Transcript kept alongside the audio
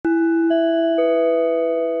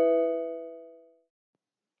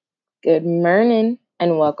Good morning,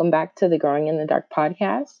 and welcome back to the Growing in the Dark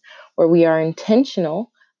podcast, where we are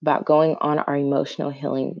intentional about going on our emotional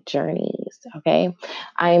healing journeys. Okay,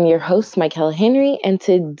 I am your host, Michaela Henry, and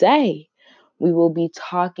today we will be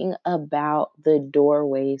talking about the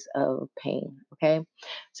doorways of pain. Okay,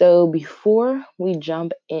 so before we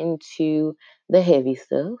jump into the heavy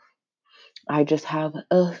stuff, I just have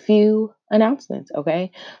a few announcements.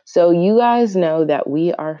 Okay, so you guys know that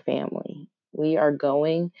we are family. We are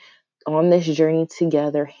going on this journey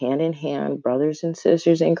together, hand in hand, brothers and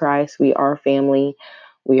sisters in Christ. We are family.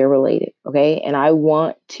 We are related. Okay. And I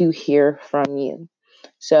want to hear from you.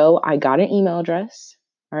 So I got an email address.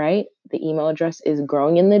 All right. The email address is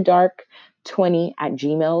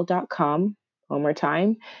growinginthedark20@gmail.com. One more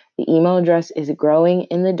time. The email address is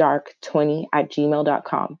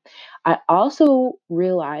growinginthedark20@gmail.com. I also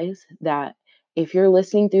realize that if you're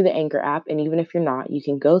listening through the Anchor app, and even if you're not, you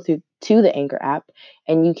can go through to the Anchor app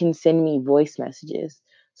and you can send me voice messages.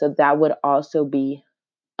 So that would also be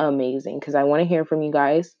amazing because I want to hear from you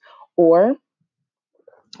guys. Or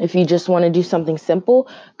if you just want to do something simple,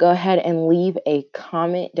 go ahead and leave a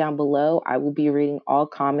comment down below. I will be reading all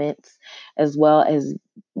comments, as well as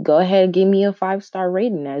go ahead and give me a 5-star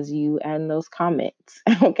rating as you add those comments.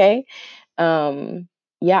 Okay.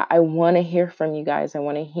 Yeah, I want to hear from you guys. I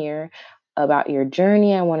want to hear about your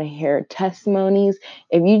journey. I want to hear testimonies.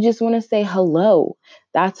 If you just want to say hello,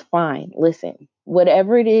 that's fine. Listen,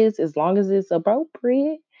 whatever it is, as long as it's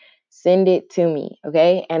appropriate, send it to me.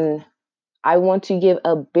 Okay. And I want to give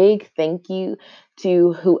a big thank you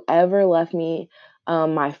to whoever left me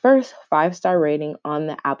my first 5-star rating on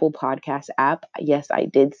the Apple Podcast app. Yes, I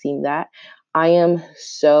did see that. I am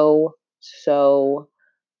so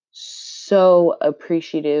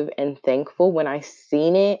appreciative and thankful. When I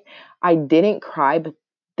seen it, I didn't cry, but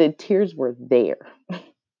the tears were there.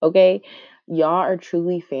 Okay, y'all are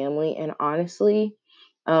truly family, and honestly,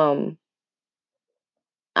 um,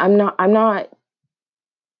 I'm not.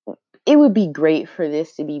 It would be great for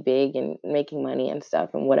this to be big and making money and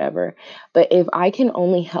stuff and whatever. But if I can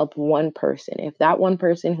only help one person, if that one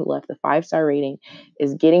person who left the 5-star rating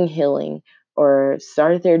is getting healing or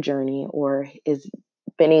started their journey or is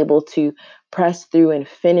been able to press through and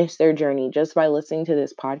finish their journey just by listening to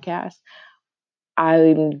this podcast,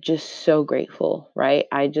 I'm just so grateful, right?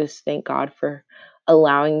 I just thank God for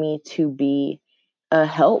allowing me to be a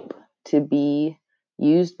help, to be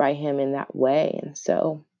used by Him in that way. And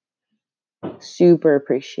so, super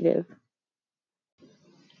appreciative.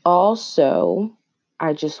 Also,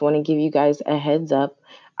 I just want to give you guys a heads up.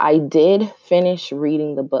 I did finish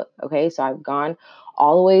reading the book. Okay. So I've gone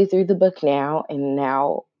all the way through the book now. And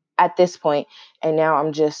now at this point, and now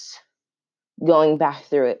I'm just going back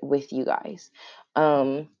through it with you guys.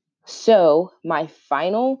 So my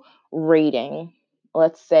final rating,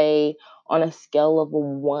 let's say on a scale of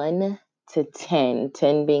 1 to 10,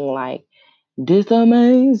 10 being like, this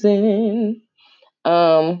amazing.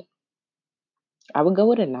 I would go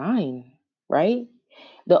with a 9, right?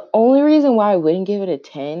 The only reason why I wouldn't give it a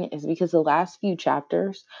 10 is because the last few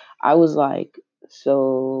chapters, I was like,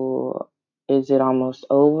 so is it almost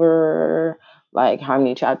over? Like, how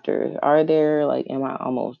many chapters are there? Like, am I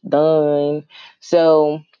almost done?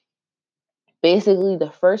 So basically,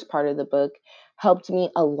 the first part of the book helped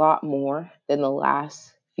me a lot more than the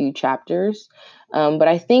last few chapters. But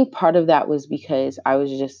I think part of that was because I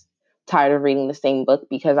was just tired of reading the same book,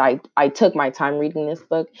 because I took my time reading this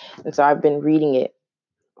book. And so I've been reading it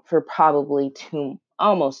for probably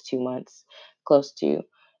almost 2 months, close to.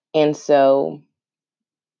 And so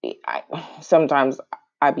sometimes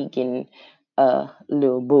I be getting a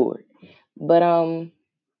little bored. But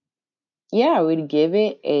yeah, I would give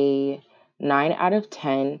it a 9 out of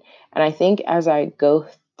 10. And I think as I go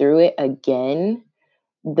through it again,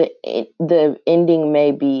 the ending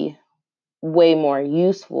may be way more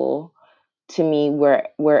useful to me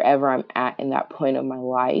wherever I'm at in that point of my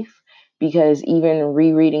life. Because even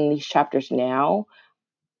rereading these chapters now,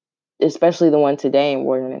 especially the one today, and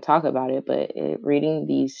we're going to talk about it, but reading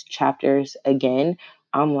these chapters again,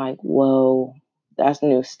 I'm like, whoa, that's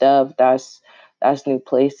new stuff. That's new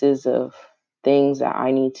places of things that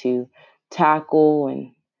I need to tackle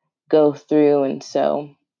and go through. And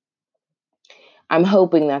so I'm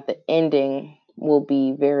hoping that the ending will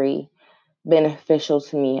be very beneficial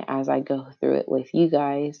to me as I go through it with you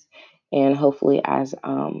guys, and hopefully as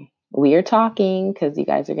we are talking, because you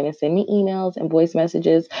guys are going to send me emails and voice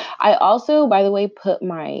messages. I also, by the way, put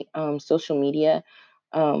my social media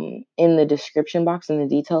in the description box, in the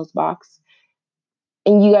details box,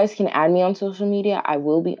 and you guys can add me on social media. I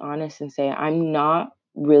will be honest and say I'm not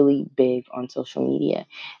really big on social media.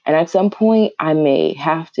 And at some point, I may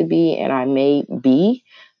have to be and I may be.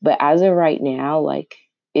 But as of right now, like,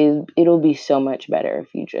 it'll be so much better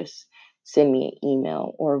if you just send me an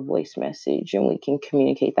email or a voice message and we can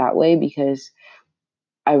communicate that way, because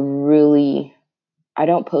I really, I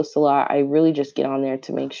don't post a lot. I really just get on there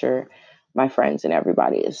to make sure my friends and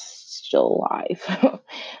everybody is still alive.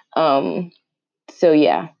 um, so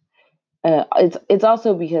yeah, it's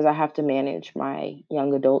also because I have to manage my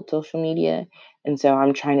young adult social media, and so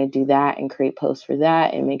I'm trying to do that and create posts for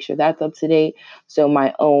that and make sure that's up to date. So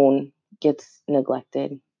my own gets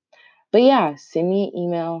neglected. But yeah, send me an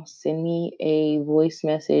email, send me a voice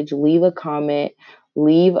message, leave a comment,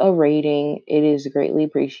 leave a rating. It is greatly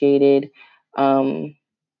appreciated. Um,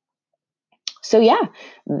 so yeah,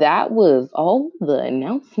 that was all the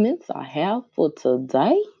announcements I have for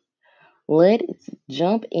today. Let's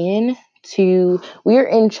jump in to, we're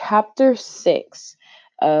in chapter 6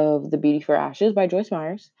 of The Beauty for Ashes by Joyce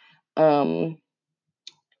Myers. I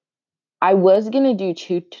was gonna do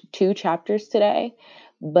two chapters today,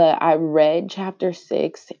 but I read chapter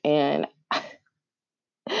 6 and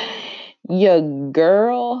your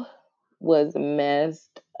girl was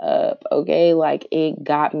messed up. Okay, like, it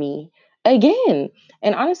got me again.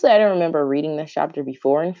 And honestly, I don't remember reading this chapter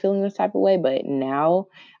before and feeling this type of way, but now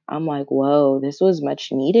I'm like, whoa, this was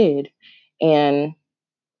much needed. And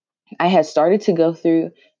I had started to go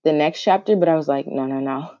through the next chapter, but I was like, no, no,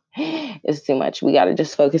 no. It's too much. We got to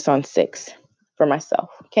just focus on 6 for myself.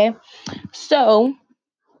 Okay. So,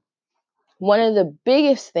 one of the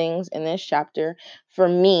biggest things in this chapter for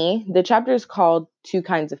me, the chapter is called Two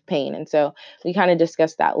Kinds of Pain. And so we kind of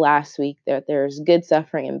discussed that last week, that there's good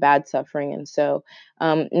suffering and bad suffering. And so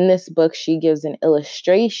in this book, she gives an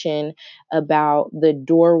illustration about the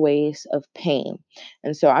doorways of pain.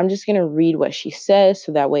 And so I'm just going to read what she says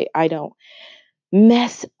so that way I don't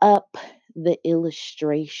mess up the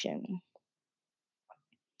illustration.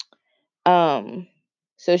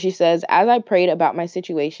 So she says, as I prayed about my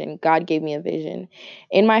situation, God gave me a vision.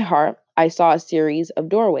 In my heart, I saw a series of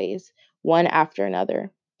doorways, one after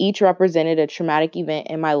another. Each represented a traumatic event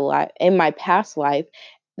in my life, in my past life,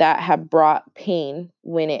 that had brought pain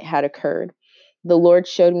when it had occurred. The Lord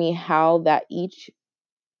showed me how that each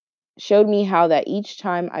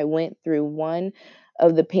time I went through one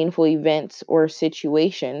of the painful events or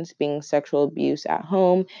situations, being sexual abuse at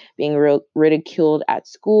home, being ridiculed at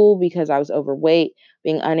school because I was overweight,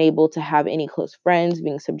 being unable to have any close friends,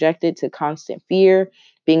 being subjected to constant fear,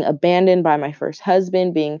 being abandoned by my first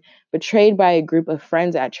husband, being betrayed by a group of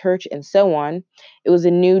friends at church, and so on. It was a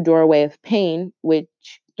new doorway of pain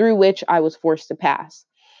through which I was forced to pass.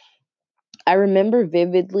 I remember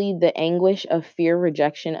vividly the anguish of fear,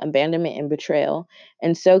 rejection, abandonment, and betrayal.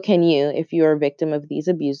 And so can you if you are a victim of these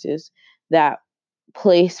abuses that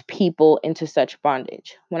place people into such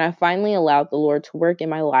bondage. When I finally allowed the Lord to work in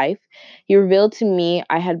my life, He revealed to me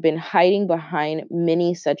I had been hiding behind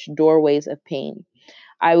many such doorways of pain.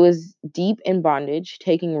 I was deep in bondage,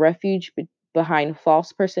 taking refuge behind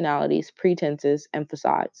false personalities, pretenses, and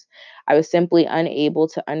facades. I was simply unable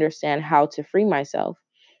to understand how to free myself.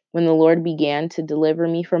 When the Lord began to deliver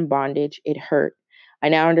me from bondage, it hurt. I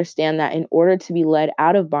now understand that in order to be led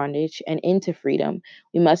out of bondage and into freedom,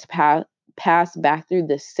 we must pass back through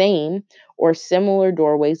the same or similar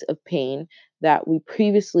doorways of pain that we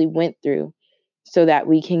previously went through so that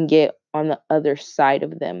we can get on the other side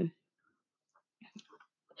of them.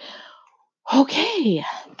 Okay.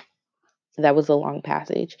 That was a long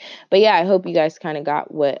passage. But yeah, I hope you guys kind of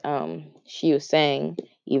got what she was saying,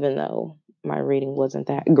 even though my reading wasn't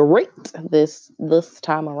that great this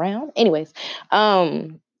time around. Anyways,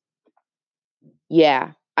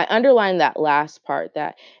 yeah, I underlined that last part,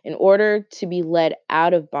 that in order to be led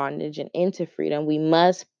out of bondage and into freedom, we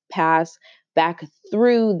must pass back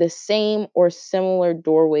through the same or similar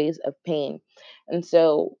doorways of pain. And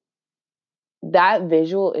so that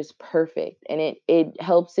visual is perfect, and it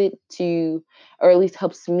helps it to, or at least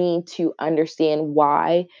helps me to understand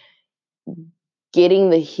why getting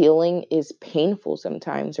the healing is painful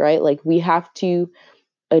sometimes, right? Like, we have to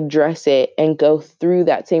address it and go through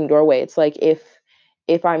that same doorway. It's like if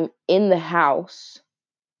I'm in the house,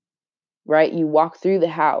 right? You walk through the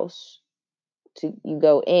house, to you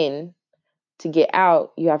go in, to get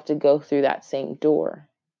out, you have to go through that same door.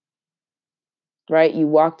 Right? You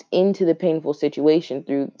walked into the painful situation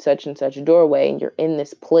through such and such a doorway, and you're in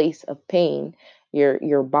this place of pain.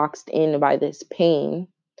 You're boxed in by this pain.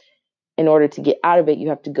 In order to get out of it, you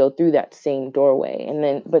have to go through that same doorway. And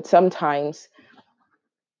then, but sometimes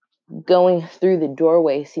going through the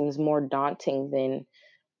doorway seems more daunting than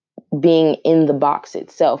being in the box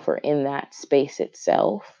itself or in that space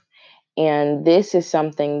itself. And this is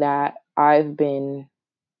something that I've been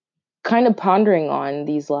kind of pondering on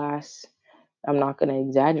these last, I'm not going to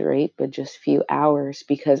exaggerate, but just few hours,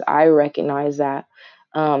 because I recognize that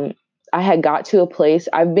um, I had got to a place,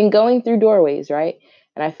 I've been going through doorways, right?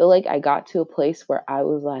 And I feel like I got to a place where I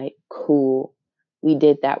was like, cool, we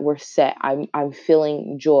did that. We're set. I'm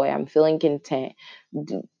feeling joy. I'm feeling content.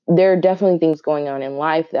 There are definitely things going on in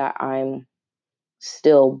life that I'm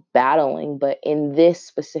still battling, but in this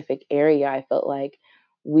specific area, I felt like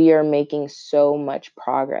we are making so much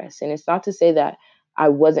progress. And it's not to say that I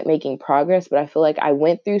wasn't making progress, but I feel like I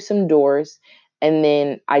went through some doors and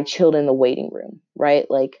then I chilled in the waiting room, right?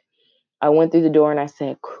 Like I went through the door and I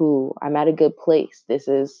said, cool, I'm at a good place.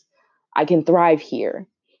 I can thrive here.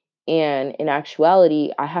 And in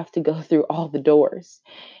actuality, I have to go through all the doors.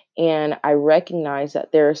 And I recognize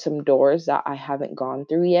that there are some doors that I haven't gone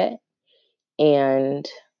through yet. And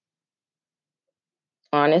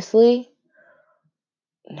honestly,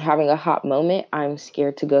 having a hot moment, I'm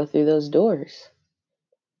scared to go through those doors.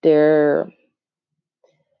 They're,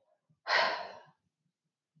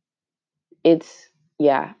 it's,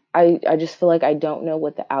 yeah, I just feel like I don't know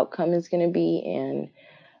what the outcome is going to be. And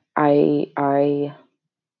I,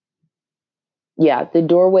 yeah, the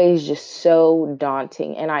doorway is just so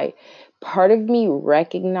daunting. And part of me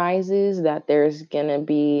recognizes that there's going to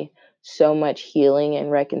be so much healing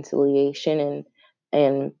and reconciliation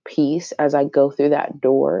and peace as I go through that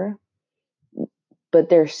door. But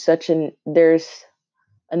there's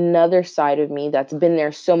another side of me that's been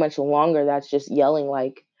there so much longer that's just yelling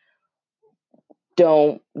like,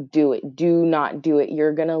 don't do it, do not do it,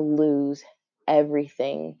 you're gonna lose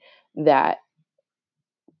everything that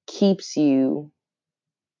keeps you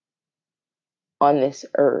on this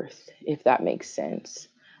earth, if that makes sense.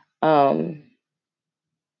 um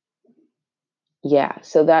yeah,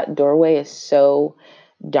 so that doorway is so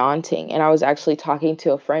daunting. And I was actually talking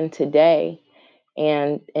to a friend today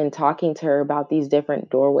and talking to her about these different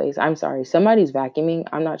doorways. I'm sorry, somebody's vacuuming.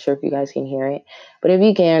 I'm not sure if you guys can hear it, but if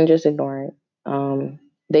you can, just ignore it.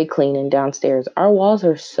 They cleaning downstairs. Our walls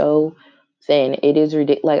are so thin. It is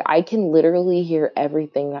ridiculous. Like I can literally hear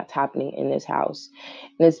everything that's happening in this house.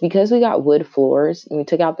 And it's because we got wood floors and we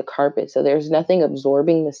took out the carpet. So there's nothing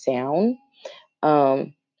absorbing the sound.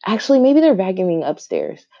 Um, Actually, maybe they're vacuuming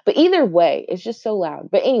upstairs. But either way, it's just so loud.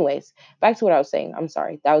 But anyways, back to what I was saying. I'm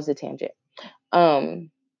sorry. That was a tangent. Um,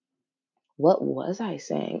 what was I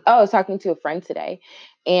saying? Oh, I was talking to a friend today,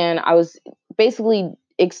 and I was basically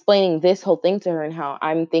explaining this whole thing to her and how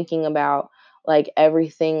I'm thinking about like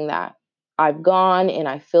everything that I've gone, and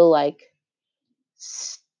I feel like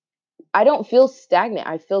I don't feel stagnant.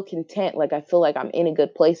 I feel content. Like I feel like I'm in a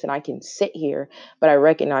good place and I can sit here, but I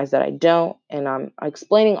recognize that I don't. And I'm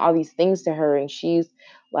explaining all these things to her, and she's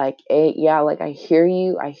like, hey, yeah, like I hear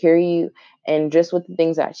you. I hear you. And just with the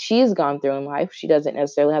things that she's gone through in life, she doesn't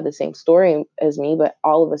necessarily have the same story as me, but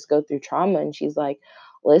all of us go through trauma. And she's like,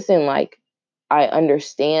 listen, like, I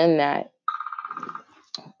understand that.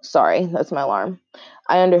 Sorry, that's my alarm.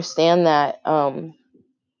 I understand that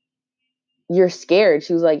you're scared.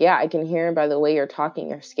 She was like, yeah, I can hear by the way you're talking,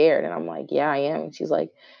 you're scared. And I'm like, yeah, I am. And she's like,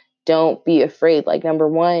 don't be afraid. Like, number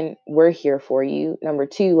one, we're here for you. Number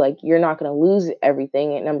two, like, you're not going to lose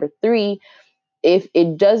everything. And number three, if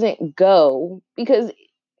it doesn't go, because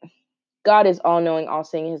God is all knowing, all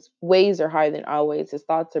seeing, his ways are higher than our ways, his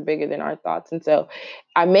thoughts are bigger than our thoughts. And so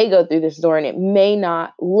I may go through this door and it may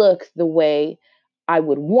not look the way I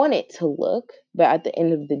would want it to look. But at the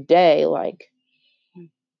end of the day, like,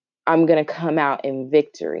 I'm going to come out in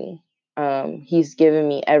victory. He's given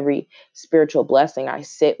me every spiritual blessing. I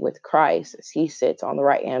sit with Christ as he sits on the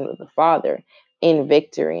right hand of the Father in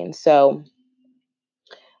victory. And so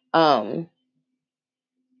um,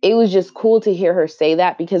 it was just cool to hear her say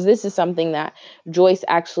that, because this is something that Joyce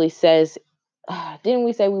actually says. Didn't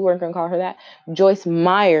we say we weren't going to call her that? Joyce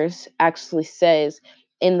Myers actually says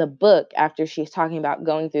in the book, after she's talking about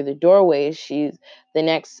going through the doorways, the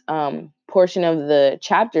next portion of the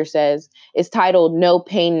chapter says it's titled "No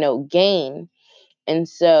Pain, No Gain." And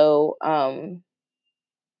so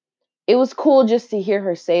it was cool just to hear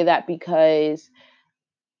her say that, because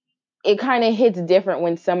it kind of hits different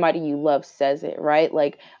when somebody you love says it, right?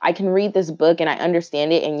 Like I can read this book and I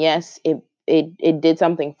understand it, and yes, it did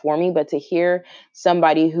something for me, but to hear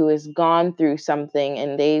somebody who has gone through something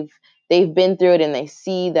and they've been through it and they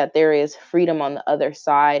see that there is freedom on the other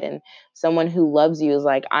side, and someone who loves you is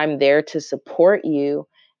like, I'm there to support you.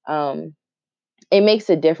 It makes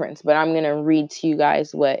a difference. But I'm going to read to you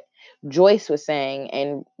guys what Joyce was saying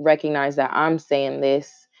and recognize that I'm saying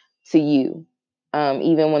this to you.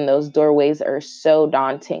 even when those doorways are so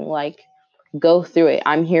daunting. Like, go through it.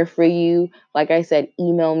 I'm here for you. Like I said,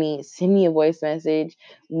 email me, send me a voice message.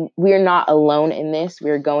 We're not alone in this.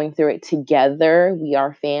 We're going through it together. We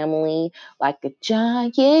are family, like a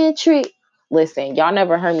giant tree. Listen, y'all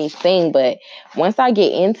never heard me sing, but once I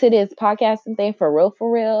get into this podcasting thing for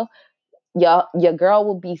real, y'all, your girl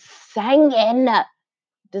will be singing.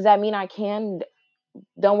 Does that mean I can?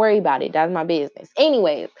 Don't worry about it. That's my business.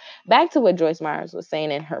 Anyways, back to what Joyce Myers was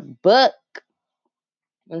saying in her book.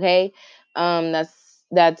 Okay,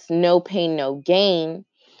 that's No Pain, No Gain.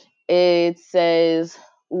 It says,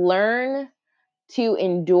 learn to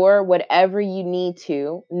endure whatever you need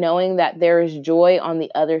to, knowing that there is joy on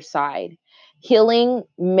the other side. Healing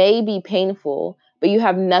may be painful, but you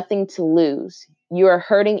have nothing to lose. You are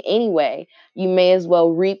hurting anyway. You may as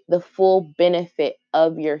well reap the full benefit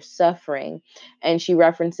of your suffering. And she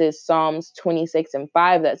references Psalms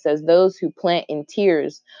 26:5 that says, those who plant in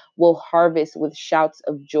tears will harvest with shouts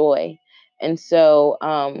of joy. And so,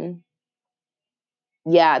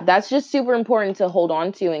 yeah, that's just super important to hold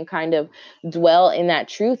on to and kind of dwell in that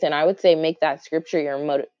truth. And I would say make that scripture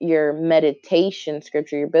your meditation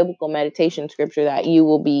scripture, your biblical meditation scripture that you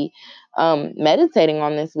will be meditating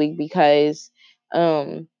on this week, because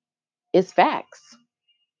it's facts.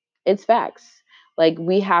 It's facts. Like,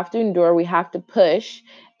 we have to endure, we have to push,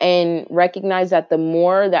 and recognize that the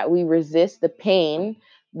more that we resist the pain,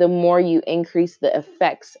 the more you increase the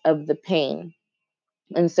effects of the pain.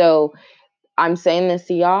 And so I'm saying this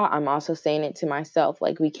to y'all. I'm also saying it to myself.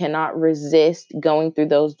 Like, we cannot resist going through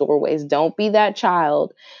those doorways. Don't be that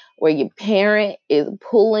child where your parent is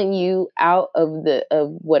pulling you out of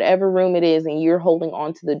whatever room it is and you're holding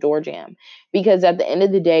on to the door jamb. Because at the end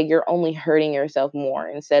of the day, you're only hurting yourself more,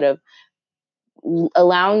 instead of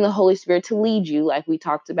allowing the Holy Spirit to lead you, like we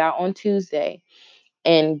talked about on Tuesday,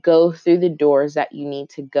 and go through the doors that you need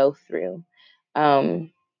to go through.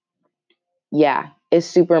 Yeah, it's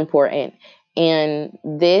super important. And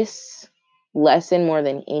this lesson, more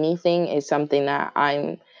than anything, is something that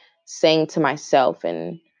I'm saying to myself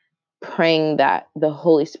and praying that the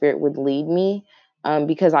Holy Spirit would lead me,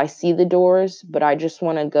 because I see the doors, but I just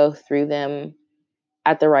want to go through them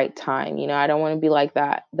at the right time. I don't want to be like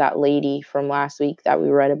that lady from last week that we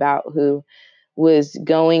read about, who was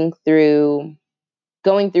going on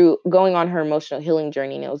her emotional healing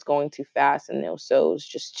journey, and it was going too fast, and it was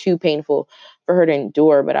just too painful for her to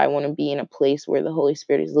endure. But I want to be in a place where the Holy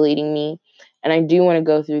Spirit is leading me, and I do want to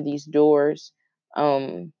go through these doors,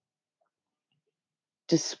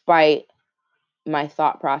 despite my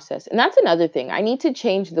thought process. And that's another thing. I need to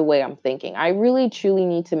change the way I'm thinking. I really truly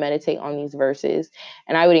need to meditate on these verses,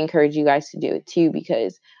 and I would encourage you guys to do it too,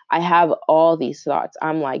 because I have all these thoughts.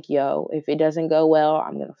 I'm like, yo, if it doesn't go well,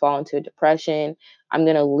 I'm going to fall into a depression. I'm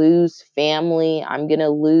going to lose family. I'm going to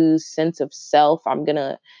lose sense of self.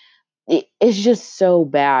 It's just so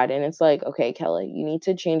bad. And it's like, okay, Kelly, you need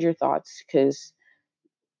to change your thoughts, because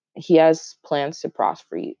he has plans to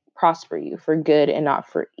prosper you for good and not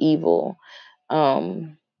for evil.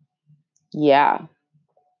 Yeah.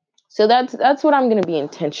 So that's what I'm going to be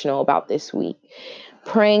intentional about this week.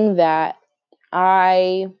 Praying that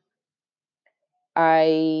I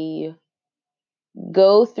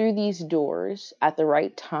go through these doors at the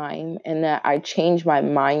right time, and that I change my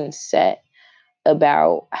mindset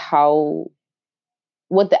about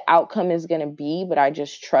what the outcome is going to be, but I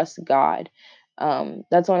just trust God.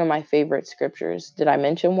 That's one of my favorite scriptures. Did I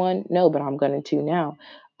mention one? No, but I'm going to now.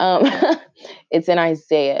 It's in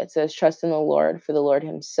Isaiah. It says, trust in the Lord, for the Lord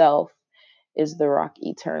himself is the rock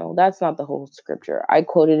eternal. That's not the whole scripture. I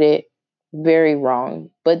quoted it very wrong,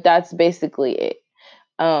 but that's basically it.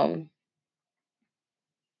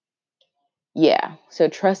 Yeah. So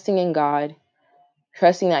trusting in God,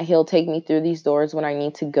 trusting that he'll take me through these doors when I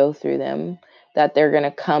need to go through them, that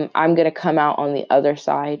I'm going to come out on the other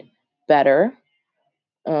side better.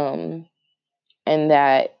 And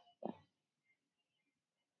that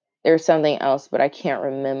there's something else, but I can't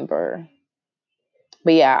remember.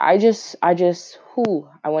 But yeah, I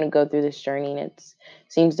want to go through this journey, and it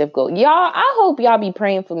seems difficult. Y'all, I hope y'all be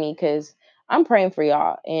praying for me, because I'm praying for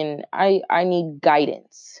y'all, and I need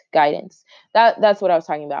guidance. That's what I was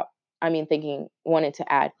talking about. Wanted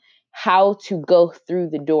to add how to go through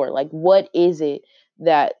the door. Like, what is it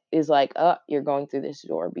that is like, oh, you're going through this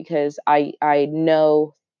door? Because I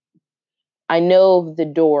know the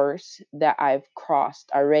doors that I've crossed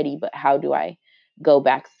already, but how do I go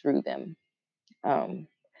back through them?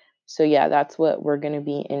 So yeah, that's what we're going to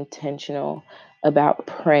be intentional about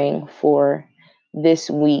praying for this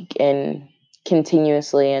week, and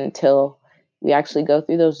continuously, until we actually go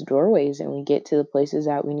through those doorways and we get to the places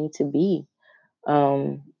that we need to be.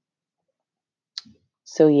 Um,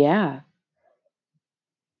 so yeah,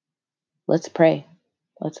 let's pray.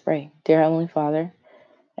 Let's pray. Dear Heavenly Father,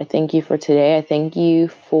 I thank you for today. I thank you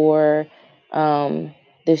for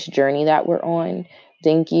this journey that we're on.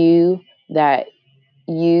 Thank you that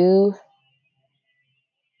you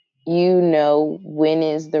you know when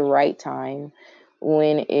is the right time,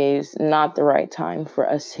 when is not the right time for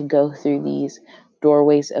us to go through these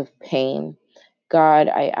doorways of pain. God,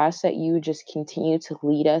 I ask that you just continue to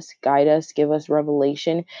lead us, guide us, give us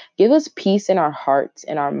revelation, give us peace in our hearts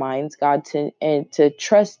and our minds, God, to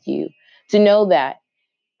trust you, to know that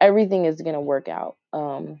everything is going to work out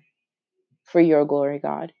for your glory,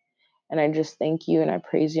 God. And I just thank you and I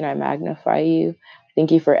praise you and I magnify you.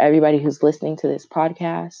 Thank you for everybody who's listening to this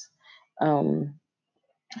podcast. Um,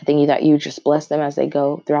 I thank you that you just bless them as they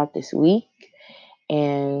go throughout this week.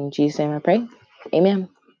 And in Jesus' name I pray. Amen.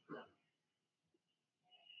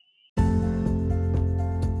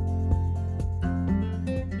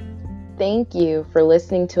 Thank you for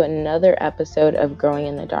listening to another episode of Growing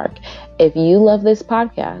in the Dark. If you love this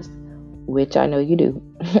podcast, which I know you do,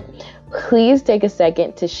 please take a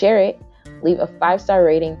second to share it, leave a 5-star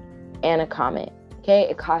rating and a comment. Okay,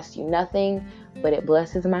 it costs you nothing, but it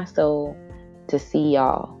blesses my soul to see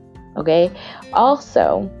y'all. Okay,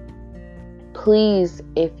 also, please,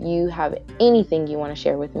 if you have anything you want to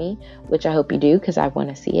share with me, which I hope you do because I want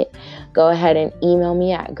to see it, go ahead and email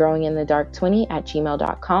me at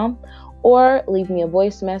growinginthedark20@gmail.com or leave me a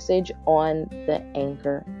voice message on the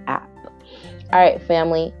Anchor app. All right,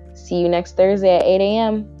 family. See you next Thursday at 8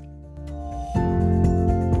 a.m.